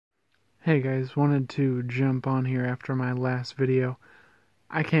Hey guys, wanted to jump on here after my last video.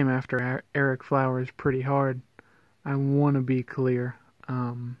 I came after Ereck Flowers pretty hard. I want to be clear.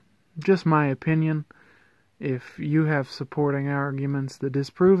 Just my opinion. If you have supporting arguments that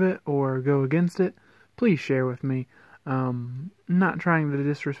disprove it or go against it, please share with me. Not trying to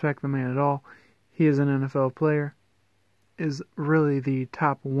disrespect the man at all. He is an NFL player. Is really the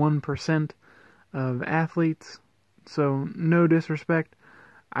top 1% of athletes. So no disrespect.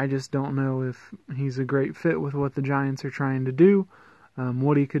 I just don't know if he's a great fit with what the Giants are trying to do,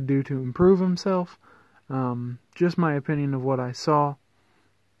 what he could do to improve himself. Just my opinion of what I saw.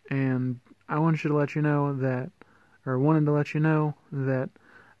 And I wanted to let you know that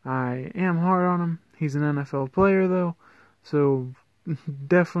I am hard on him. He's an NFL player though, so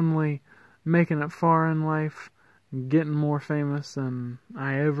definitely making it far in life, getting more famous than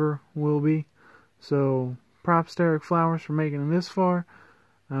I ever will be. So props to Ereck Flowers for making it this far.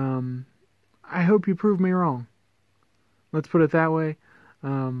 I hope you prove me wrong. Let's put it that way.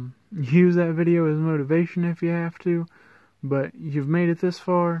 Use that video as motivation if you have to, but you've made it this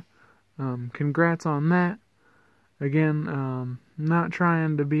far. Congrats on that. Again, not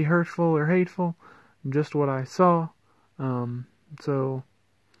trying to be hurtful or hateful, just what I saw. So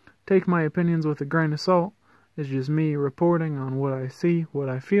take my opinions with a grain of salt. It's just me reporting on what I see, what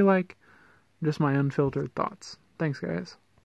I feel like, just my unfiltered thoughts. Thanks, guys.